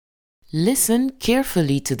Listen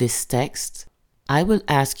carefully to this text. I will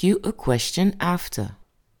ask you a question after.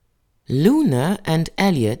 Luna and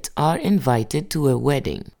Elliot are invited to a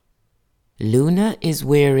wedding. Luna is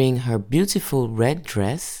wearing her beautiful red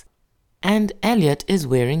dress and Elliot is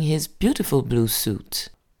wearing his beautiful blue suit.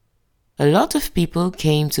 A lot of people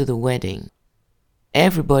came to the wedding.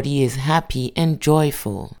 Everybody is happy and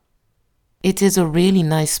joyful. It is a really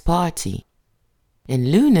nice party.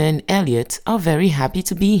 And Luna and Elliot are very happy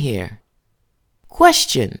to be here.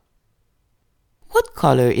 Question: what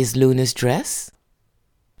color is Luna's dress?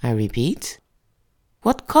 I repeat.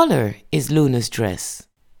 What color is Luna's dress?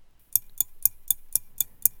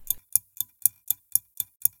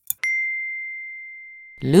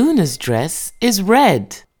 Luna's dress is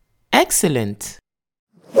red. Excellent.